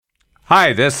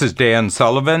Hi, this is Dan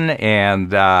Sullivan,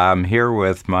 and I'm here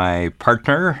with my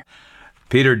partner,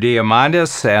 Peter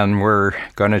Diamandis, and we're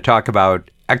going to talk about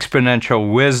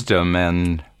exponential wisdom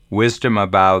and wisdom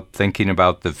about thinking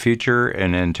about the future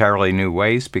in entirely new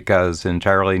ways, because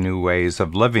entirely new ways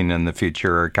of living in the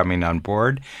future are coming on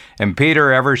board. And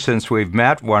Peter, ever since we've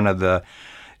met, one of the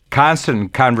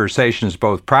constant conversations,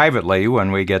 both privately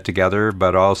when we get together,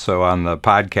 but also on the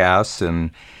podcasts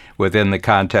and within the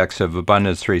context of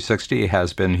Abundance 360,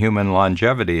 has been human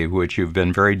longevity, which you've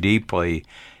been very deeply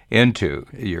into.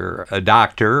 You're a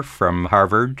doctor from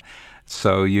Harvard,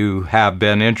 so you have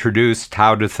been introduced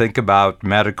how to think about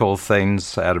medical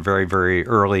things at a very, very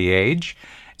early age.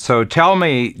 So tell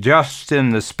me, just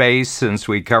in the space since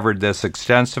we covered this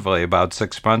extensively about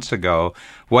 6 months ago,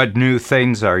 what new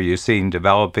things are you seeing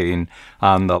developing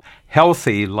on the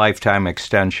healthy lifetime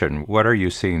extension? What are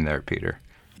you seeing there, Peter?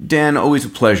 Dan, always a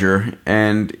pleasure.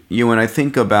 And when I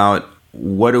think about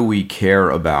what do we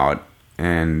care about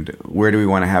and where do we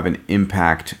want to have an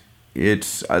impact,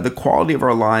 it's the quality of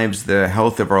our lives, the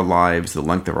health of our lives, the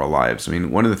length of our lives. I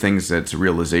mean, one of the things that's a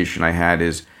realization I had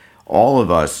is all of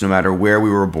us, no matter where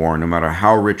we were born, no matter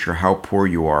how rich or how poor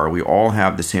you are, we all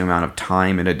have the same amount of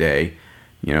time in a day.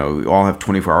 We all have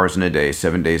 24 hours in a day,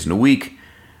 7 days in a week.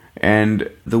 And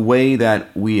the way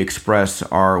that we express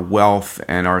our wealth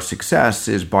and our success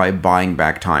is by buying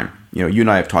back time. You and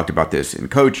I have talked about this in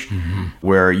Coach,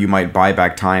 where you might buy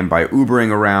back time by Ubering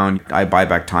around. I buy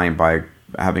back time by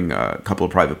having a couple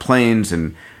of private planes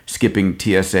and skipping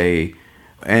TSA.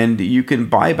 And you can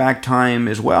buy back time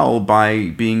as well by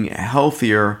being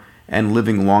healthier and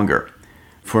living longer.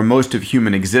 For most of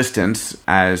human existence,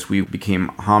 as we became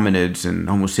hominids and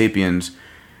Homo sapiens,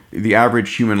 the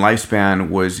average human lifespan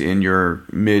was in your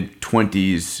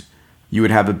mid-20s. You would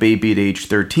have a baby at age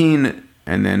 13,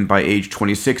 and then by age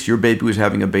 26, your baby was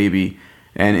having a baby.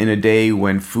 And in a day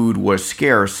when food was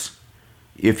scarce,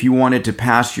 if you wanted to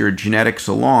pass your genetics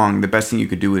along, the best thing you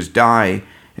could do is die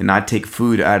and not take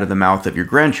food out of the mouth of your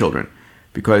grandchildren.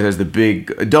 Because as the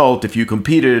big adult, if you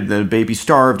competed and the baby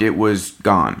starved, it was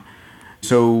gone.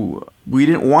 So we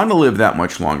didn't want to live that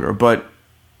much longer. But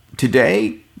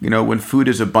today, when food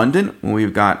is abundant, when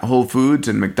we've got Whole Foods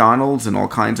and McDonald's and all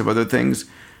kinds of other things,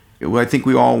 I think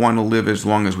we all want to live as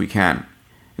long as we can.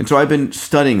 And so I've been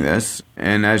studying this.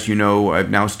 And as you know,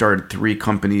 I've now started 3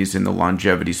 companies in the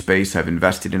longevity space. I've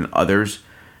invested in others.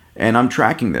 And I'm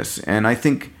tracking this. And I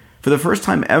think for the first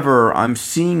time ever, I'm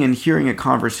seeing and hearing a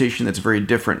conversation that's very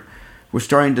different. We're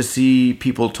starting to see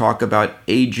people talk about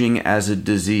aging as a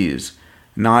disease,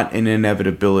 not an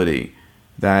inevitability.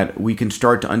 That we can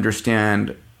start to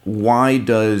understand, why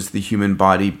does the human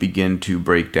body begin to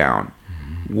break down?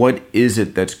 What is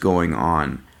it that's going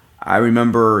on? I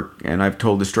remember, and I've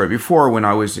told this story before, when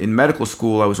I was in medical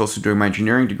school, I was also doing my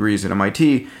engineering degrees at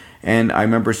MIT, and I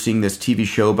remember seeing this TV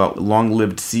show about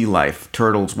long-lived sea life,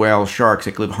 turtles, whales, sharks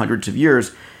that can live hundreds of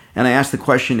years. And I asked the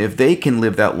question, if they can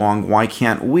live that long, why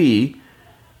can't we?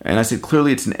 And I said,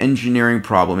 clearly it's an engineering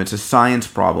problem. It's a science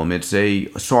problem. It's a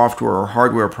software or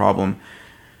hardware problem.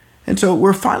 And so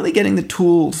we're finally getting the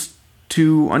tools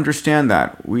to understand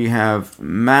that. We have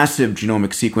massive genomic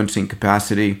sequencing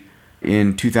capacity.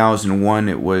 In 2001,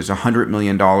 it was $100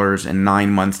 million and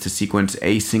 9 months to sequence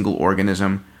a single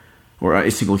organism, or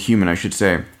a single human, I should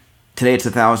say. Today it's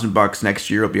 $1,000. Next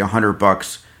year it'll be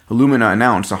 $100. Illumina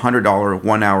announced a $100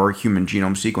 1-hour human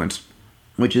genome sequence,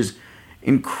 which is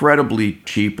incredibly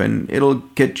cheap, and it'll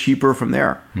get cheaper from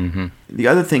there. The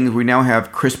other thing is we now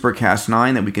have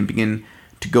CRISPR-Cas9 that we can begin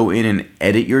to go in and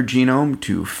edit your genome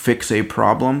to fix a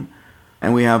problem.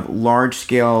 And we have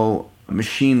large-scale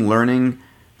machine learning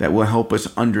that will help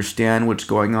us understand what's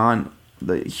going on.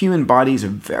 The human body is a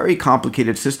very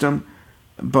complicated system,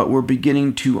 but we're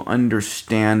beginning to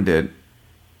understand it.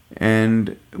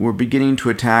 And we're beginning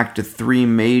to attack the 3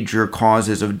 major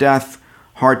causes of death: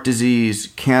 heart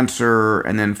disease, cancer,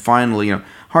 and then finally,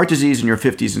 heart disease in your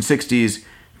 50s and 60s,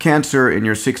 cancer in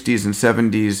your 60s and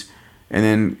 70s, and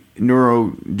then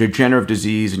neurodegenerative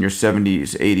disease in your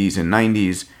 70s, 80s, and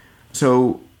 90s.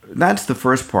 So that's the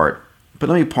first part. But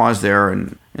let me pause there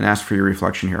and ask for your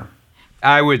reflection here.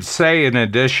 I would say, in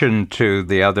addition to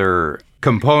the other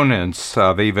components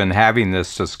of even having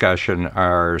this discussion,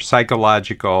 are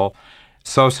psychological,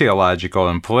 sociological,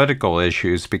 and political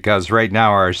issues, because right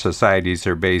now our societies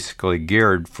are basically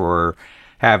geared for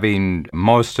having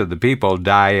most of the people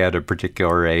die at a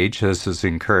particular age. This is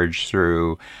encouraged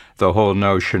through the whole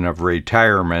notion of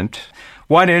retirement.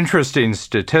 One interesting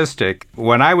statistic,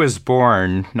 when I was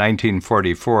born,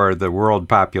 1944, the world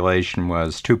population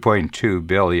was 2.2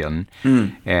 billion.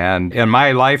 And in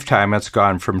my lifetime, it's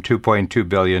gone from 2.2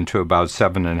 billion to about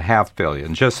 7.5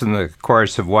 billion, just in the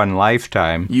course of one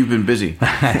lifetime. You've been busy.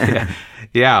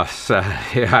 Yes, I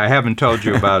haven't told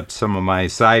you about some of my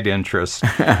side interests.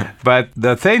 But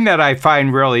the thing that I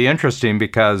find really interesting,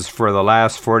 because for the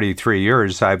last 43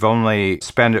 years, I've only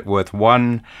spent it with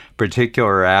one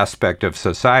particular aspect of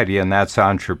society, and that's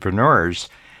entrepreneurs.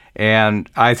 And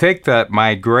I think that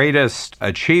my greatest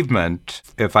achievement,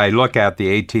 if I look at the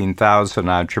 18,000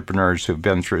 entrepreneurs who've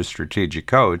been through Strategic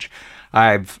Coach,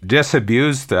 I've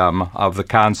disabused them of the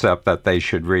concept that they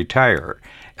should retire.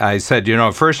 I said,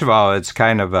 first of all, it's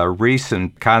kind of a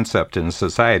recent concept in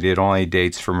society. It only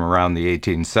dates from around the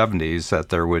 1870s that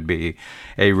there would be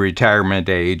a retirement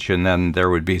age, and then there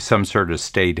would be some sort of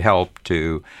state help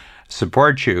to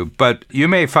support you. But you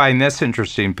may find this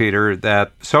interesting, Peter,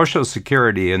 that Social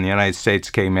Security in the United States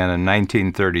came in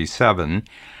 1937,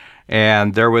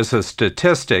 and there was a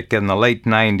statistic in the late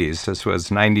 90s. This was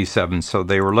 97, so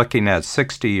they were looking at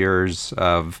 60 years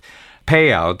of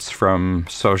payouts from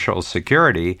Social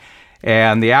Security,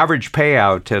 and the average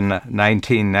payout in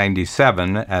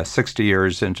 1997, 60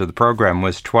 years into the program,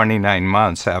 was 29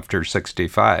 months after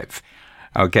 65.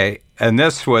 Okay, and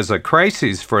this was a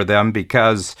crisis for them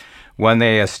because when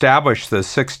they established the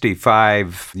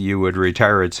 65, you would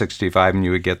retire at 65 and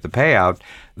you would get the payout,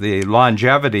 the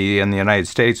longevity in the United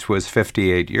States was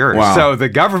 58 years. Wow. So the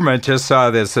government just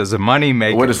saw this as a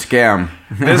moneymaker. What a scam.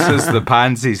 This is the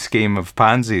Ponzi scheme of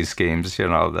Ponzi schemes,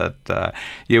 that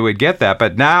you would get that.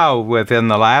 But now, within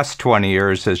the last 20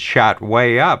 years, it's shot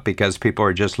way up because people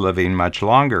are just living much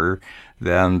longer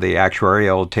than the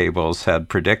actuarial tables had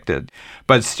predicted.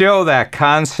 But still, that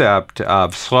concept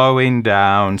of slowing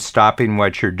down, stopping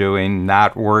what you're doing,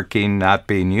 not working, not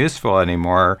being useful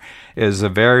anymore is a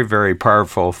very, very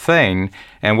powerful thing.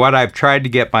 And what I've tried to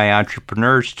get my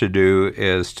entrepreneurs to do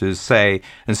is to say,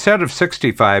 instead of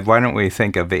 65, why don't we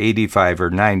think of 85 or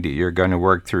 90? You're going to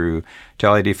work through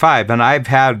till 85. And I've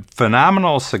had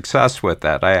phenomenal success with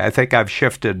that. I think I've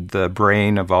shifted the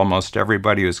brain of almost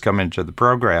everybody who's come into the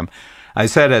program. I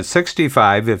said at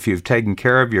 65, if you've taken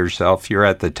care of yourself, you're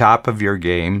at the top of your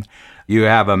game. You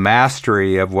have a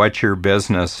mastery of what your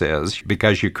business is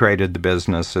because you created the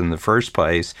business in the first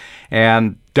place.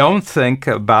 And don't think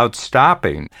about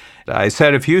stopping. I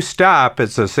said if you stop,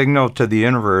 it's a signal to the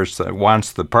universe that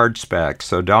wants the parts back.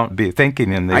 So don't be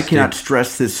thinking in this. I cannot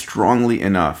stress this strongly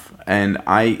enough. And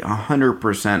I 100%,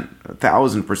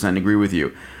 1,000% agree with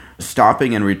you.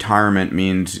 Stopping in retirement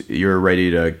means you're ready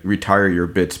to retire your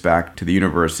bits back to the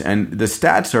universe. And the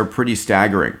stats are pretty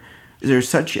staggering. There's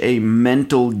such a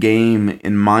mental game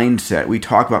in mindset. We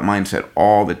talk about mindset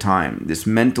all the time, this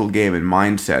mental game in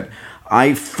mindset.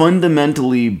 I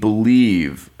fundamentally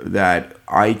believe that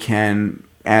I can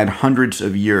add hundreds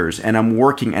of years, and I'm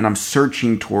working and I'm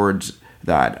searching towards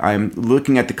that. I'm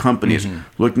looking at the companies,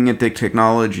 looking at the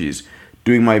technologies,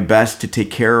 doing my best to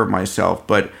take care of myself.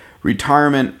 But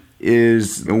retirement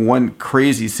is, in one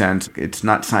crazy sense, it's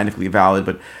not scientifically valid,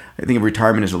 but I think of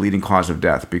retirement as a leading cause of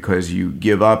death because you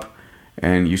give up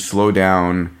and you slow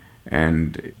down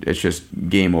and it's just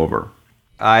game over.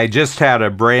 I just had a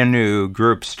brand new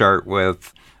group start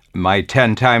with my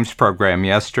 10 times program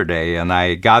yesterday, and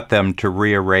I got them to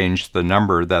rearrange the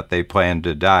number that they plan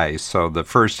to die. So the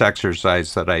first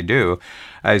exercise that I do,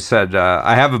 I said,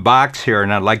 I have a box here,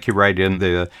 and I'd like you to write in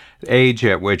the age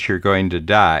at which you're going to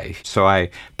die. So I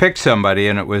picked somebody,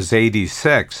 and it was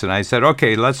 86, and I said,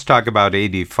 okay, let's talk about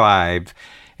 85.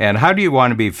 And how do you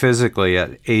want to be physically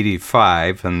at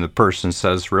 85? And the person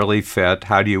says, really fit.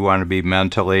 How do you want to be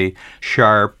mentally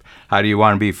sharp? How do you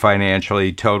want to be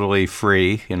financially totally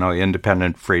free,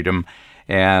 independent freedom?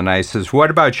 And I says, what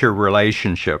about your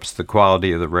relationships, the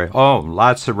quality of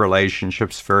lots of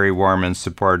relationships, very warm and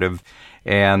supportive.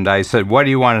 And I said, what do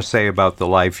you want to say about the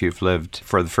life you've lived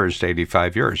for the first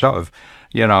 85 years? It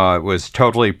was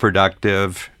totally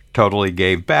productive, totally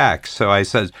gave back. So I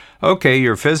said, okay,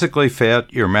 you're physically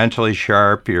fit, you're mentally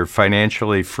sharp, you're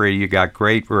financially free, you got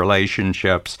great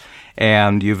relationships,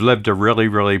 and you've lived a really,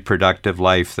 really productive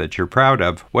life that you're proud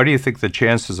of. What do you think the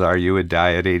chances are you would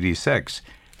die at 86?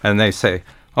 And they say,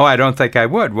 oh, I don't think I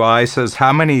would. Well, I says,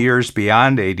 how many years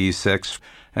beyond 86?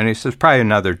 And he says, probably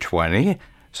another 20.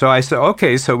 So I said,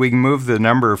 okay, so we can move the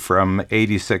number from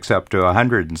 86 up to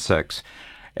 106.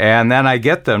 And then I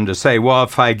get them to say, well,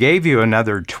 if I gave you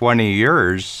another 20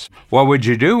 years, what would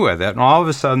you do with it? And all of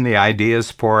a sudden the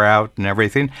ideas pour out and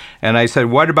everything. And I said,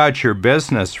 what about your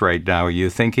business right now? Are you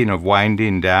thinking of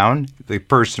winding down? The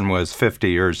person was 50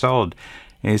 years old.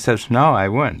 And he says, no, I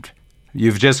wouldn't.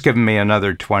 You've just given me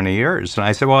another 20 years. And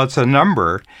I said, well, it's a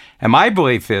number. And my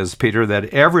belief is, Peter, that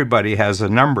everybody has a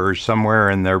number somewhere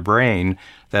in their brain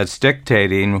that's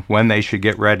dictating when they should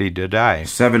get ready to die.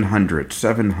 700.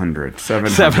 I'll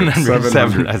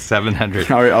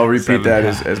repeat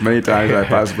that as many times as I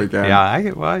possibly can.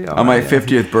 On my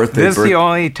 50th birthday. This is the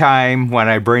only time when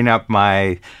I bring up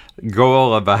my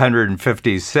goal of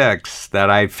 156 that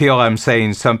I feel I'm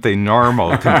saying something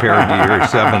normal compared to your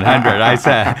 700. I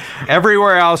said,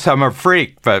 everywhere else I'm a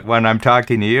freak, but when I'm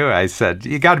talking to you, I said,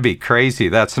 you got to be crazy.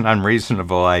 That's an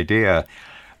unreasonable idea.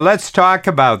 Let's talk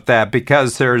about that,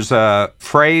 because there's a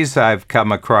phrase I've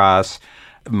come across.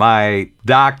 My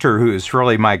doctor, who's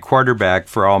really my quarterback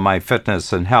for all my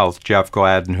fitness and health, Jeff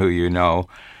Gladden, who you know,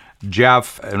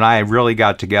 Jeff and I really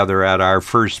got together at our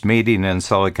first meeting in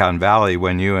Silicon Valley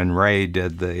when you and Ray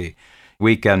did the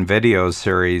weekend video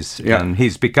series. Yeah. And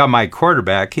he's become my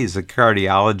quarterback. He's a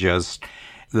cardiologist.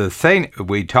 The thing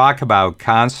we talk about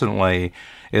constantly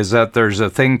is that there's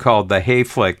a thing called the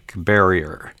Hayflick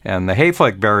barrier. And the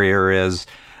Hayflick barrier is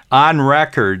on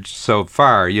record so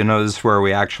far. You know, this is where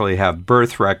we actually have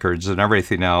birth records and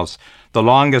everything else. The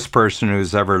longest person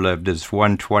who's ever lived is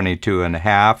 122 and a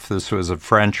half. This was a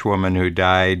French woman who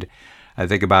died, I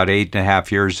think, about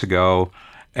 8.5 years ago.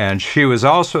 And she was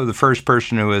also the first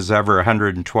person who was ever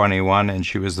 121, and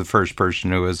she was the first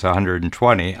person who was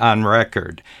 120 on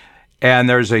record. And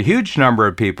there's a huge number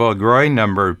of people, a growing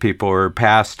number of people who are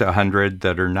past 100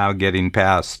 that are now getting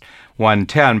past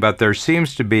 110. But there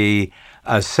seems to be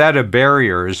a set of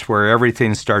barriers where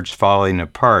everything starts falling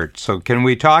apart. So can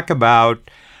we talk about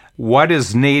what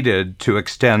is needed to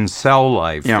extend cell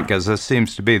life? Yeah. Because this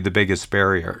seems to be the biggest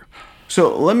barrier.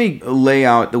 So let me lay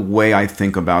out the way I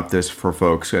think about this for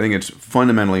folks. I think it's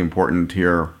fundamentally important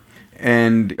here.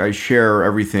 And I share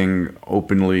everything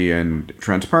openly and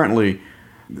transparently.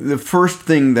 The first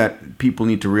thing that people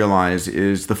need to realize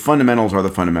is the fundamentals are the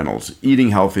fundamentals. Eating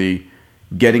healthy,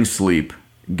 getting sleep,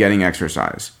 getting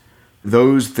exercise.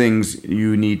 Those things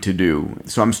you need to do.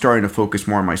 So I'm starting to focus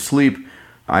more on my sleep.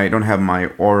 I don't have my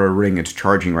Oura ring. It's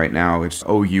charging right now. It's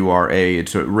OURA.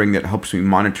 It's a ring that helps me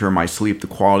monitor my sleep, the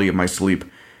quality of my sleep.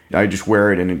 I just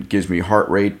wear it and it gives me heart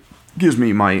rate, gives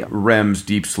me my REMs,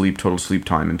 deep sleep, total sleep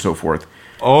time, and so forth.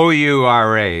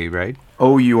 OURA, right?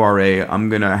 OURA. I'm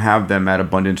going to have them at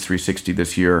Abundance 360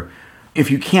 this year.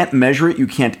 If you can't measure it, you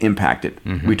can't impact it.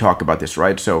 Mm-hmm. We talk about this,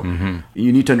 right? So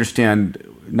you need to understand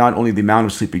not only the amount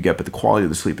of sleep you get, but the quality of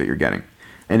the sleep that you're getting.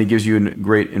 And it gives you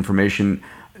great information.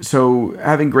 So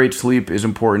having great sleep is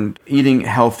important. Eating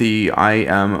healthy, I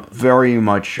am very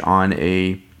much on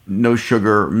a no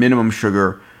sugar, minimum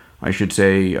sugar, I should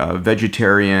say,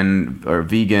 vegetarian or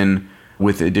vegan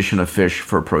with the addition of fish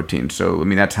for protein. So, I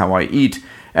mean, that's how I eat.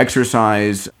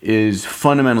 Exercise is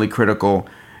fundamentally critical,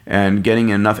 and getting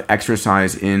enough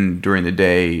exercise in during the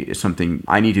day is something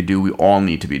I need to do. We all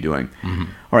need to be doing. Mm-hmm.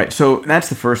 All right, so that's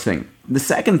the first thing. The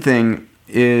second thing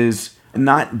is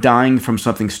not dying from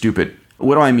something stupid.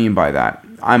 What do I mean by that?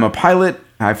 I'm a pilot.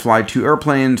 I fly 2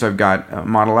 airplanes. I've got a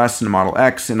Model S and a Model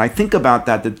X. And I think about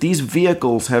that these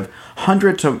vehicles have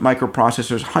hundreds of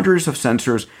microprocessors, hundreds of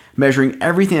sensors measuring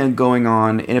everything that's going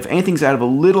on. And if anything's out of a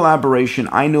little aberration,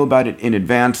 I know about it in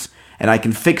advance and I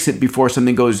can fix it before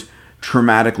something goes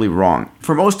traumatically wrong.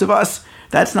 For most of us,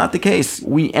 that's not the case.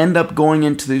 We end up going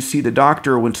in to see the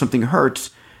doctor when something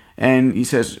hurts. And he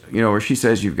says, or she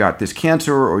says, you've got this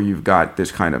cancer or you've got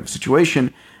this kind of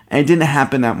situation. And it didn't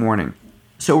happen that morning.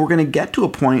 So we're going to get to a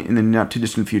point in the not too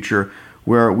distant future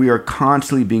where we are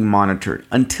constantly being monitored.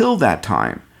 Until that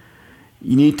time,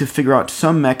 you need to figure out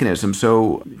some mechanism.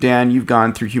 So, Dan, you've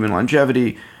gone through human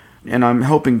longevity, and I'm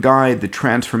helping guide the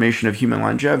transformation of human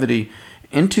longevity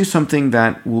into something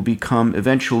that will become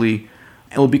eventually,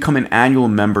 it will become an annual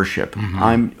membership. Mm-hmm.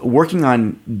 I'm working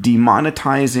on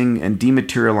demonetizing and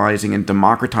dematerializing and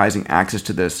democratizing access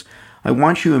to this. I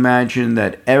want you to imagine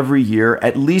that every year,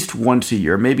 at least once a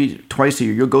year, maybe twice a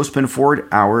year, you'll go spend 4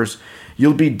 hours,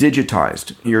 you'll be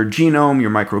digitized. Your genome,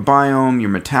 your microbiome, your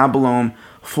metabolome,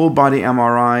 full body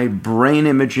MRI, brain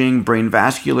imaging, brain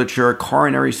vasculature,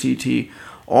 coronary CT,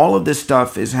 all of this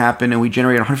stuff is happening, and we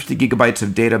generate 150 gigabytes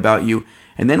of data about you,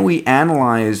 and then we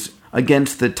analyze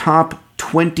against the top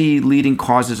 20 leading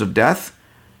causes of death.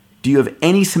 Do you have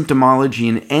any symptomology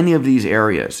in any of these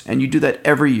areas? And you do that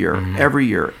every year, every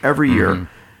year,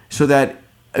 so that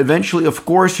eventually, of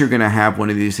course, you're going to have one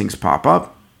of these things pop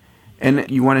up. And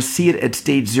you want to see it at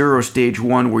stage 0, stage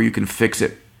 1, where you can fix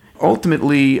it.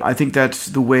 Ultimately, I think that's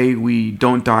the way we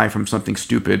don't die from something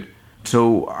stupid.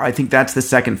 So I think that's the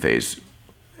second phase.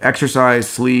 Exercise,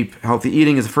 sleep, healthy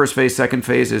eating is the first phase. Second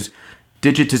phase is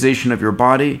digitization of your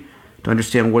body. to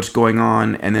understand what's going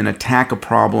on, and then attack a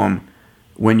problem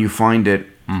when you find it.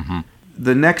 Mm-hmm.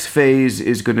 The next phase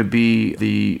is going to be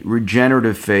the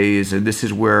regenerative phase, and this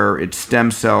is where it's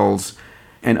stem cells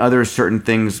and other certain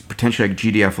things, potentially like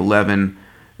GDF11,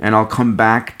 and I'll come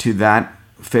back to that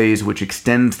phase, which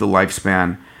extends the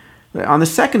lifespan. On the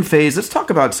second phase, let's talk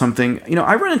about something.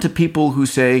 I run into people who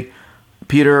say,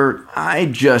 Peter, I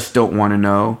just don't want to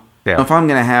know. Yeah. If I'm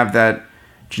going to have that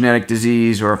genetic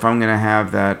disease or if I'm going to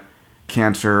have that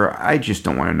cancer, I just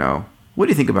don't want to know. What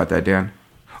do you think about that, Dan?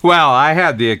 Well, I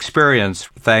had the experience,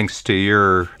 thanks to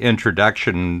your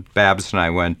introduction. Babs and I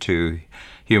went to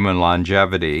Human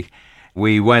Longevity.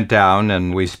 We went down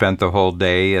and we spent the whole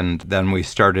day, and then we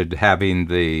started having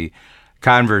the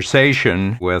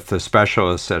conversation with the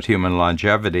specialists at Human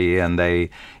Longevity, and they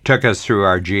took us through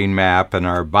our gene map and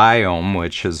our biome,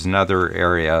 which is another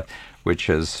area which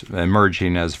is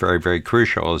emerging as very, very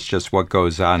crucial. It's just what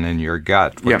goes on in your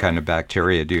gut. What kind of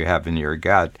bacteria do you have in your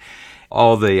gut?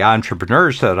 All the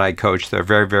entrepreneurs that I coach, they're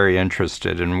very, very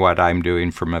interested in what I'm doing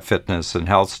from a fitness and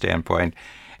health standpoint.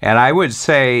 And I would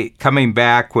say, coming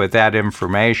back with that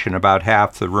information, about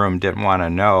half the room didn't want to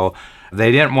know.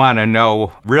 They didn't want to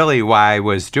know really why I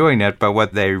was doing it, but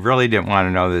what they really didn't want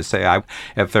to know, they say,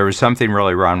 if there was something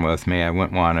really wrong with me, I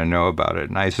wouldn't want to know about it.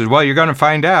 And I said, well, you're going to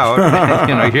find out.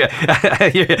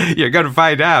 You're going to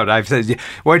find out. I said,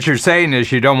 what you're saying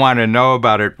is you don't want to know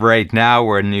about it right now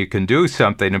when you can do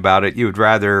something about it. You'd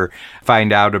rather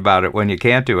find out about it when you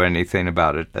can't do anything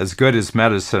about it. As good as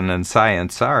medicine and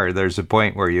science are, there's a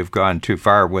point where you've gone too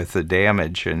far with the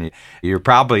damage, and you're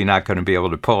probably not going to be able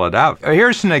to pull it out.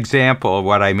 Here's an example of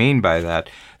what I mean by that.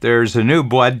 There's a new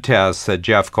blood test that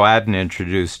Jeff Gladden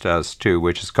introduced us to,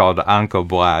 which is called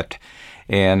Oncoblot,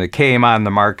 and it came on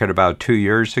the market about 2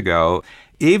 years ago.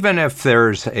 Even if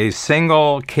there's a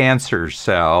single cancer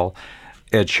cell,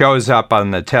 it shows up on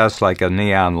the test like a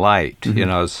neon light,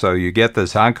 so you get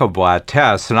this Oncoblot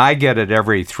test, and I get it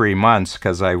every 3 months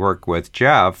because I work with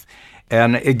Jeff,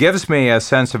 and it gives me a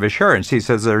sense of assurance. He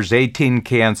says there's 18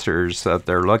 cancers that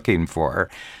they're looking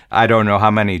for. I don't know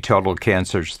how many total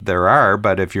cancers there are,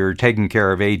 but if you're taking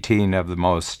care of 18 of the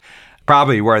most,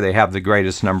 probably where they have the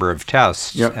greatest number of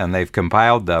tests, and they've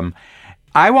compiled them,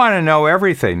 I want to know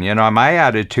everything. My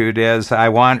attitude is I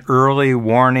want early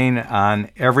warning on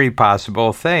every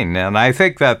possible thing. And I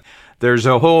think that there's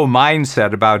a whole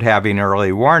mindset about having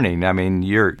early warning. I mean,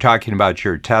 you're talking about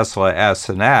your Tesla S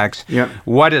and X.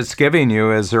 What it's giving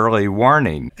you is early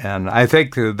warning. And I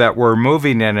think that we're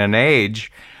moving in an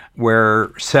age where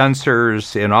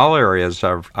sensors in all areas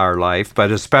of our life,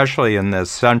 but especially in this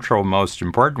central most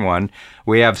important one,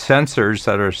 we have sensors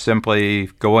that are simply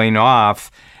going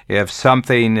off if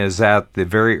something is at the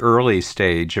very early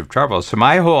stage of trouble. So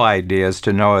my whole idea is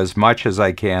to know as much as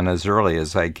I can, as early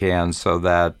as I can, so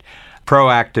that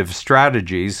proactive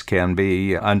strategies can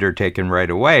be undertaken right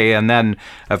away. And then,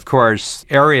 of course,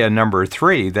 area number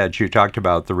 3 that you talked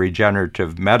about, the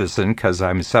regenerative medicine, because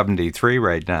I'm 73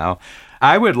 right now,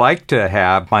 I would like to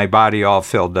have my body all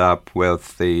filled up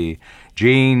with the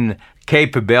gene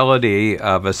capability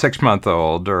of a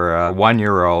 6-month-old or a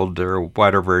 1-year-old or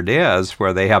whatever it is,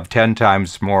 where they have 10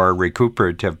 times more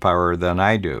recuperative power than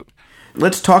I do.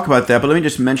 Let's talk about that, but let me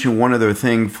just mention one other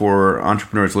thing for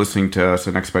entrepreneurs listening to us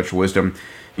at Exponential Wisdom.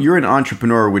 You're an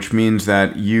entrepreneur, which means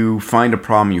that you find a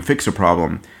problem, you fix a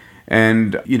problem.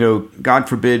 And, God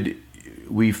forbid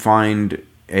we find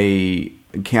a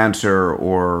cancer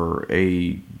or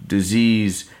a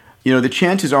disease. The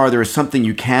chances are there is something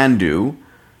you can do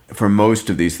for most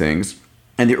of these things.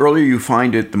 And the earlier you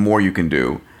find it, the more you can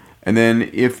do. And then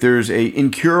if there's a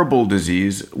incurable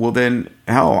disease, well then,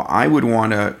 hell, I would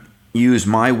want to use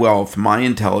my wealth, my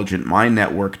intelligence, my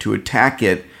network to attack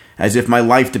it as if my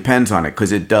life depends on it,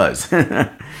 because it does,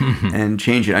 and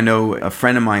change it. I know a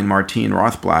friend of mine, Martine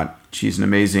Rothblatt, she's an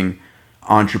amazing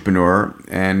entrepreneur,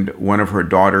 and one of her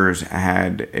daughters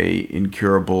had a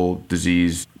incurable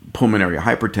disease, pulmonary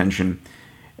hypertension,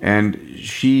 and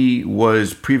she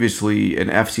was previously an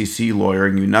FCC lawyer,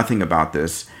 knew nothing about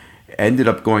this, ended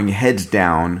up going heads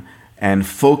down and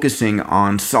focusing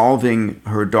on solving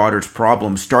her daughter's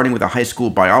problems, starting with a high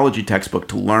school biology textbook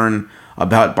to learn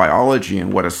about biology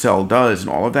and what a cell does and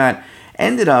all of that,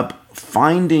 ended up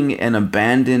finding an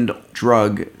abandoned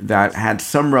drug that had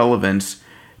some relevance,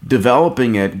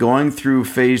 developing it, going through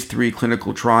phase 3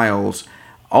 clinical trials,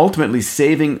 ultimately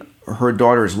saving her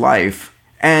daughter's life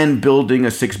and building a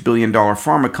 $6 billion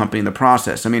pharma company in the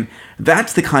process. I mean,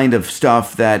 that's the kind of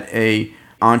stuff that a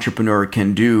entrepreneur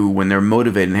can do when they're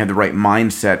motivated and have the right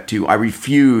mindset to, I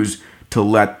refuse to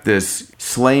let this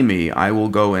slay me. I will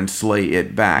go and slay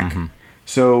it back.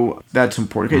 So that's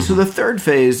important. Okay, so the third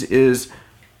phase is,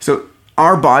 so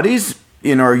our bodies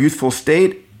in our youthful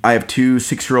state, I have two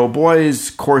 6-year-old boys.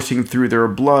 Coursing through their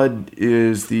blood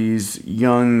is these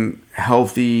young,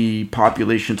 healthy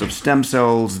populations of stem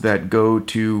cells that go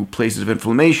to places of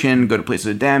inflammation, go to places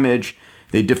of damage.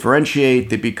 They differentiate,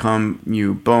 they become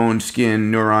new bone, skin,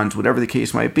 neurons, whatever the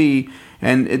case might be,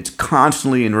 and it's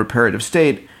constantly in reparative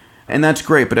state. And that's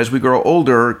great, but as we grow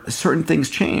older, certain things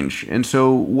change. And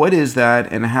so what is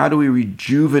that, and how do we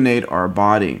rejuvenate our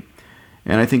body?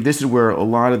 And I think this is where a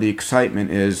lot of the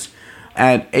excitement is.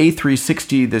 At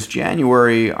A360 this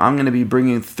January, I'm going to be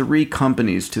bringing 3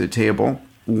 companies to the table.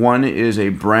 One is a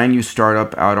brand new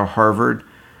startup out of Harvard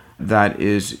that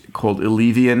is called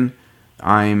Elevian.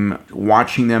 I'm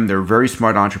watching them. They're very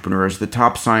smart entrepreneurs, the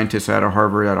top scientists out of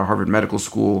Harvard Medical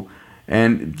School.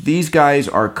 And these guys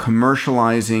are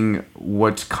commercializing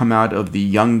what's come out of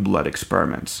the Youngblood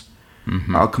experiments.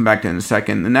 I'll come back to that in a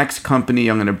second. The next company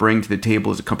I'm going to bring to the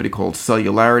table is a company called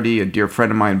Cellularity. A dear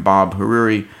friend of mine, Bob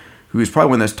Hariri, who's probably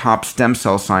one of the top stem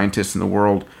cell scientists in the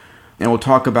world. And we'll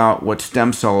talk about what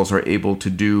stem cells are able to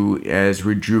do as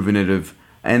rejuvenative.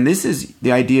 And this is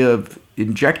the idea of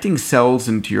injecting cells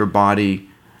into your body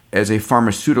as a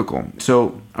pharmaceutical.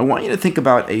 So I want you to think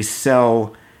about a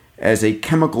cell as a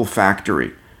chemical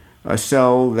factory, a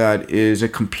cell that is a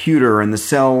computer, and the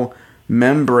cell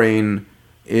membrane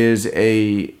is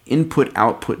a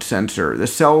input-output sensor. The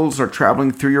cells are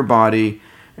traveling through your body,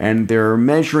 and they're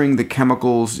measuring the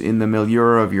chemicals in the milieu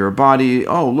of your body.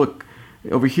 Oh, look,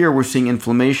 over here we're seeing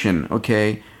inflammation.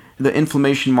 Okay, the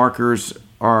inflammation markers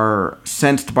are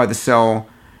sensed by the cell,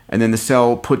 and then the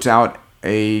cell puts out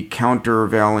a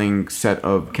countervailing set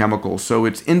of chemicals. So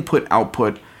it's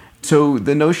input-output. So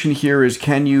the notion here is,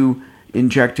 can you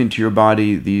inject into your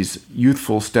body these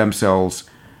youthful stem cells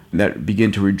that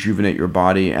begin to rejuvenate your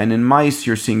body? And in mice,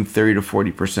 you're seeing 30 to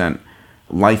 40%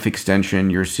 life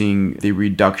extension. You're seeing the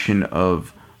reduction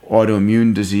of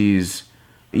autoimmune disease,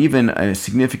 even a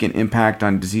significant impact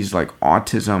on diseases like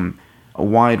autism, a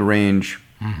wide range.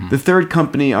 The third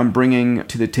company I'm bringing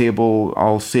to the table,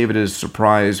 I'll save it as a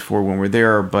surprise for when we're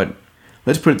there, but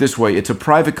let's put it this way. It's a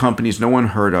private company, it's no one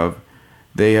heard of.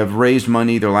 They have raised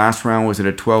money. Their last round was at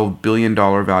a $12 billion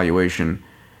valuation.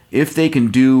 If they can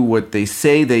do what they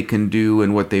say they can do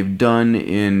and what they've done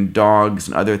in dogs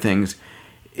and other things,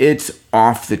 it's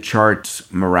off the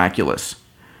charts miraculous.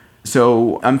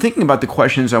 So I'm thinking about the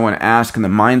questions I want to ask and the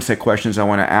mindset questions I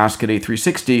want to ask at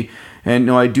A360. And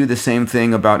I do the same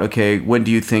thing about, okay, when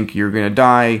do you think you're going to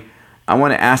die? I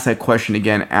want to ask that question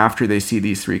again after they see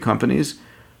these 3 companies,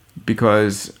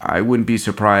 because I wouldn't be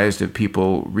surprised if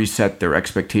people reset their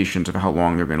expectations of how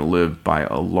long they're going to live by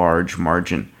a large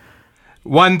margin.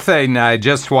 One thing I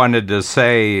just wanted to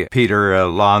say, Peter,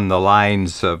 along the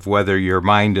lines of whether your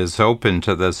mind is open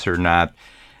to this or not,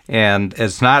 and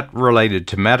it's not related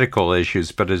to medical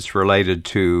issues, but it's related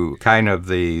to kind of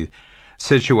the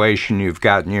situation you've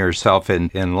gotten yourself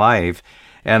in life.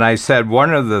 And I said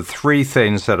one of the 3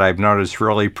 things that I've noticed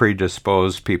really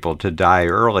predispose people to die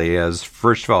early is,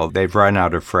 first of all, they've run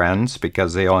out of friends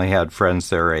because they only had friends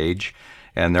their age,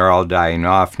 and they're all dying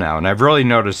off now. And I've really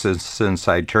noticed this since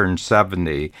I turned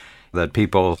 70, that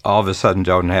people all of a sudden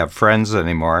don't have friends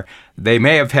anymore. They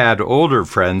may have had older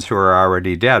friends who are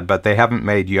already dead, but they haven't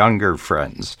made younger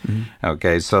friends.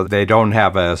 Okay, so they don't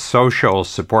have a social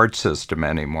support system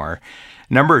anymore.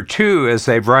 Number 2 is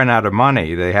they've run out of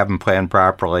money. They haven't planned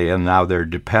properly, and now they're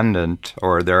dependent,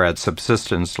 or they're at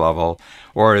subsistence level,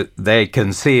 or they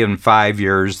can see in 5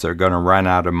 years they're going to run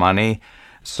out of money.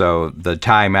 So the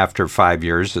time after 5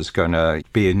 years is going to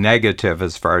be negative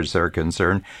as far as they're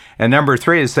concerned. And number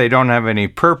 3 is they don't have any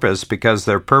purpose, because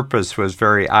their purpose was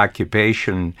very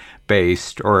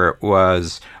occupation-based, or it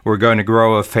was, we're going to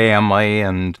grow a family,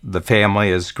 and the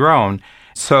family has grown.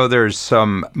 So there's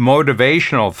some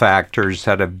motivational factors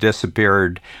that have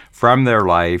disappeared from their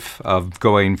life of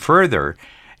going further.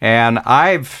 And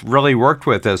I've really worked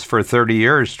with this for 30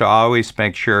 years to always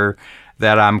make sure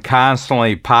that I'm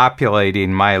constantly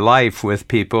populating my life with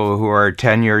people who are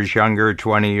 10 years younger,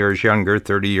 20 years younger,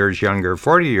 30 years younger,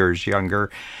 40 years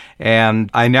younger. And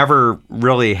I never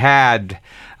really had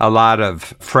a lot of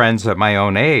friends at my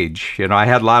own age. I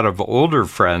had a lot of older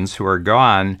friends who are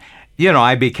gone.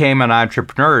 I became an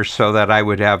entrepreneur so that I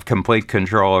would have complete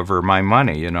control over my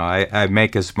money. I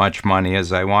make as much money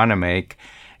as I want to make.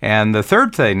 And the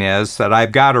third thing is that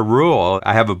I've got a rule.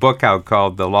 I have a book out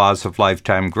called The Laws of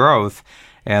Lifetime Growth.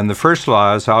 And the first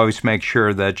law is always make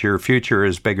sure that your future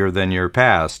is bigger than your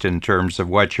past in terms of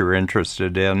what you're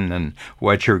interested in and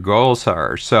what your goals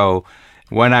are. So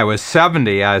When I was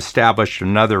 70, I established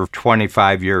another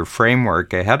 25-year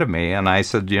framework ahead of me, and I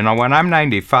said, when I'm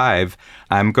 95,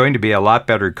 I'm going to be a lot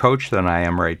better coach than I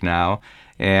am right now,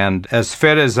 and as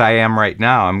fit as I am right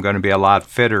now, I'm going to be a lot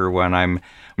fitter when I'm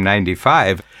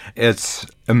 95. It's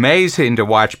amazing to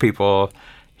watch people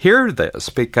hear this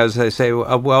because they say,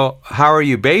 well, how are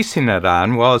you basing it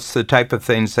on? Well, it's the type of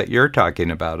things that you're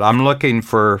talking about. I'm looking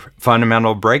for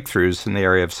fundamental breakthroughs in the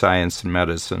area of science and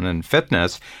medicine and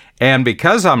fitness. And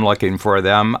because I'm looking for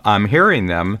them, I'm hearing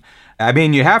them. I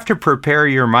mean, you have to prepare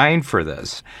your mind for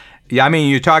this. I mean,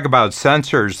 you talk about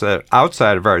sensors that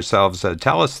outside of ourselves that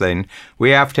tell us things. We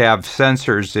have to have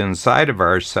sensors inside of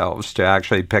ourselves to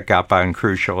actually pick up on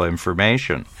crucial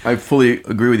information. I fully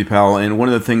agree with you, pal. And one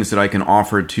of the things that I can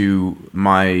offer to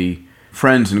my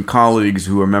friends and colleagues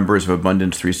who are members of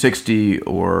Abundance 360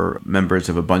 or members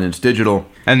of Abundance Digital.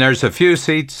 And there's a few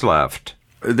seats left.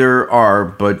 There are,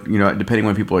 but depending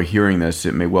when people are hearing this,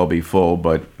 it may well be full.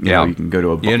 But you can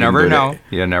go to You never know.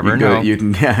 You can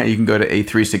go to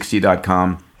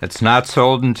a360.com. It's not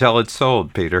sold until it's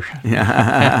sold, Peter.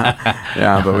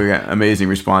 Yeah, but we got amazing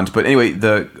response. But anyway,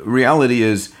 the reality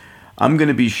is, I'm going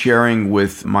to be sharing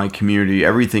with my community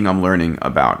everything I'm learning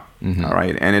about. Mm-hmm. All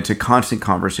right, and it's a constant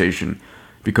conversation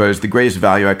because the greatest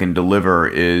value I can deliver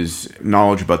is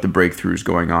knowledge about the breakthroughs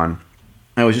going on.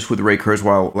 I was just with Ray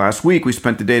Kurzweil last week. We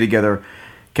spent the day together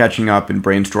catching up and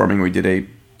brainstorming. We did a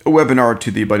webinar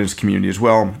to the Abundance community as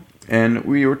well. And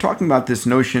we were talking about this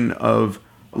notion of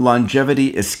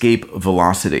longevity escape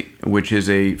velocity, which is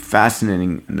a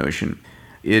fascinating notion.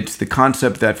 It's the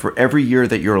concept that for every year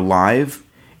that you're alive,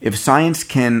 if science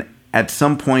can at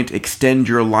some point extend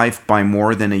your life by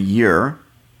more than a year,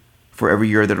 for every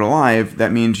year that you're alive,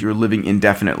 that means you're living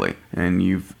indefinitely and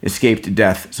you've escaped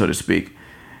death, so to speak.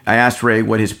 I asked Ray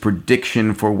what his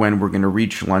prediction for when we're going to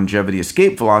reach longevity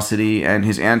escape velocity, and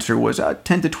his answer was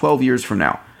 10 to 12 years from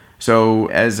now. So,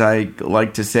 as I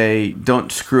like to say,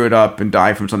 don't screw it up and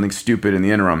die from something stupid in the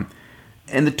interim.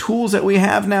 And the tools that we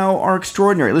have now are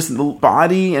extraordinary. Listen, the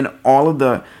body and all of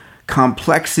the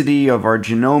complexity of our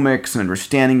genomics and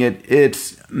understanding it,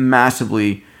 it's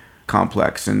massively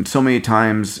complex. And so many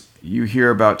times you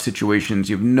hear about situations,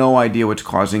 you have no idea what's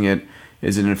causing it.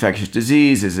 Is it an infectious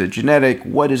disease? Is it genetic?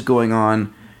 What is going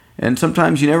on? And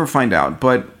sometimes you never find out,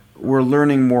 but we're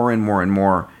learning more and more and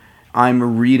more.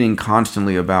 I'm reading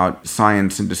constantly about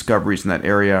science and discoveries in that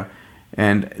area,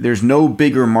 and there's no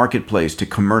bigger marketplace to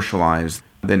commercialize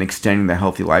than extending the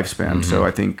healthy lifespan. Mm-hmm. So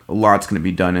I think a lot's going to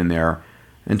be done in there.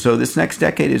 And so this next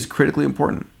decade is critically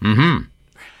important. Mm-hmm.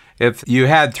 If you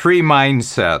had 3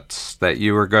 mindsets that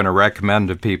you were going to recommend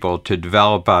to people to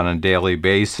develop on a daily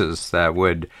basis that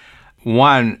would,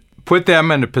 1, put them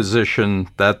in a position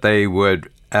that they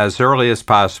would, as early as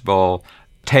possible,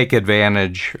 take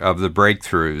advantage of the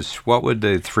breakthroughs, what would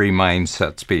the 3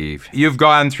 mindsets be? You've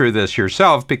gone through this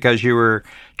yourself because you were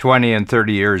 20 and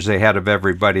 30 years ahead of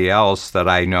everybody else that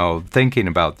I know thinking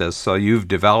about this, so you've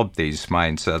developed these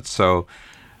mindsets. So,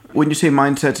 when you say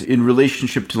mindsets in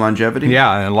relationship to longevity?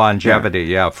 Yeah, and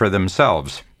longevity, for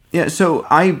themselves. Yeah, so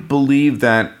I believe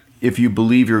that if you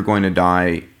believe you're going to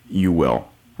die, you will.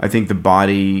 I think the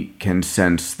body can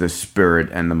sense the spirit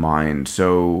and the mind.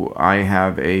 So I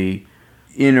have a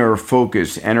inner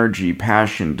focus, energy,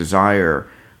 passion, desire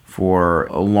for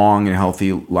a long and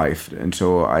healthy life. And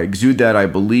so I exude that, I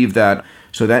believe that.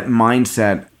 So that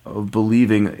mindset of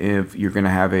believing if you're going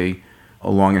to have a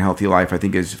long and healthy life, I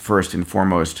think is first and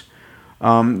foremost.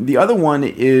 The other one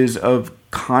is of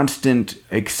constant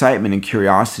excitement and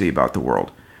curiosity about the world.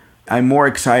 I'm more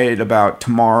excited about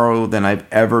tomorrow than I've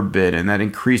ever been, and that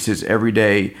increases every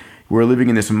day. We're living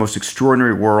in this most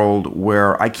extraordinary world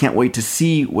where I can't wait to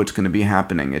see what's going to be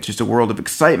happening. It's just a world of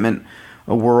excitement,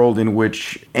 a world in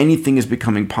which anything is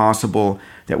becoming possible,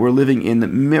 that we're living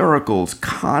in miracles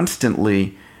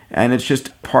constantly, and it's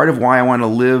just part of why I want to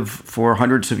live for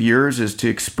hundreds of years is to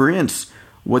experience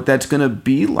what that's going to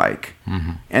be like.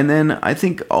 Mm-hmm. And then I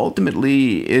think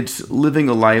ultimately it's living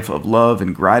a life of love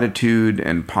and gratitude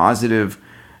and positive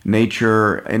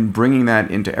nature and bringing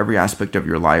that into every aspect of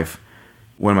your life.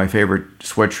 One of my favorite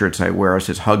sweatshirts I wear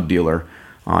says "Hug Dealer"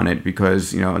 on it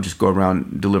because I just go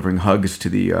around delivering hugs to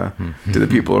the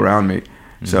people around me.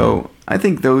 Mm-hmm. So I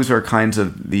think those are kinds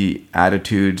of the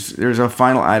attitudes. There's a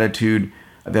final attitude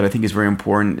that I think is very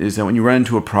important, is that when you run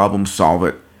into a problem, solve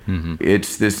it. Mm-hmm.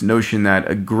 It's this notion that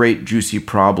a great, juicy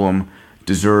problem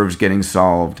deserves getting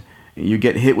solved. You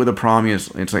get hit with a problem,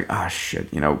 it's like,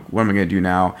 shit, what am I going to do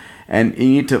now? And you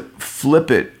need to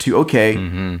flip it to, okay,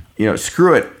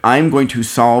 screw it. I'm going to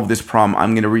solve this problem.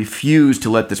 I'm going to refuse to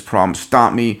let this problem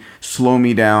stop me, slow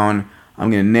me down. I'm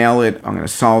going to nail it, I'm going to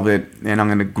solve it, and I'm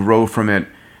going to grow from it.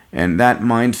 And that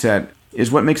mindset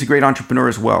is what makes a great entrepreneur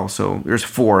as well. So there's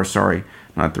 4, sorry,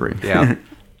 not 3. Yeah.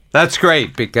 That's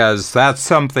great, because that's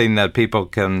something that people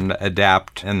can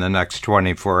adapt in the next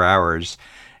 24 hours.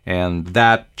 And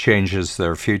that changes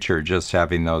their future, just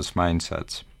having those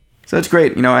mindsets. So that's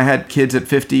great. I had kids at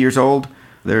 50 years old.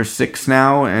 They're 6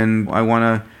 now, and I want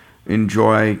to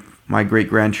enjoy my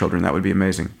great-grandchildren. That would be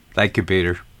amazing. Thank you,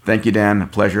 Peter. Thank you, Dan. A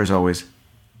pleasure as always.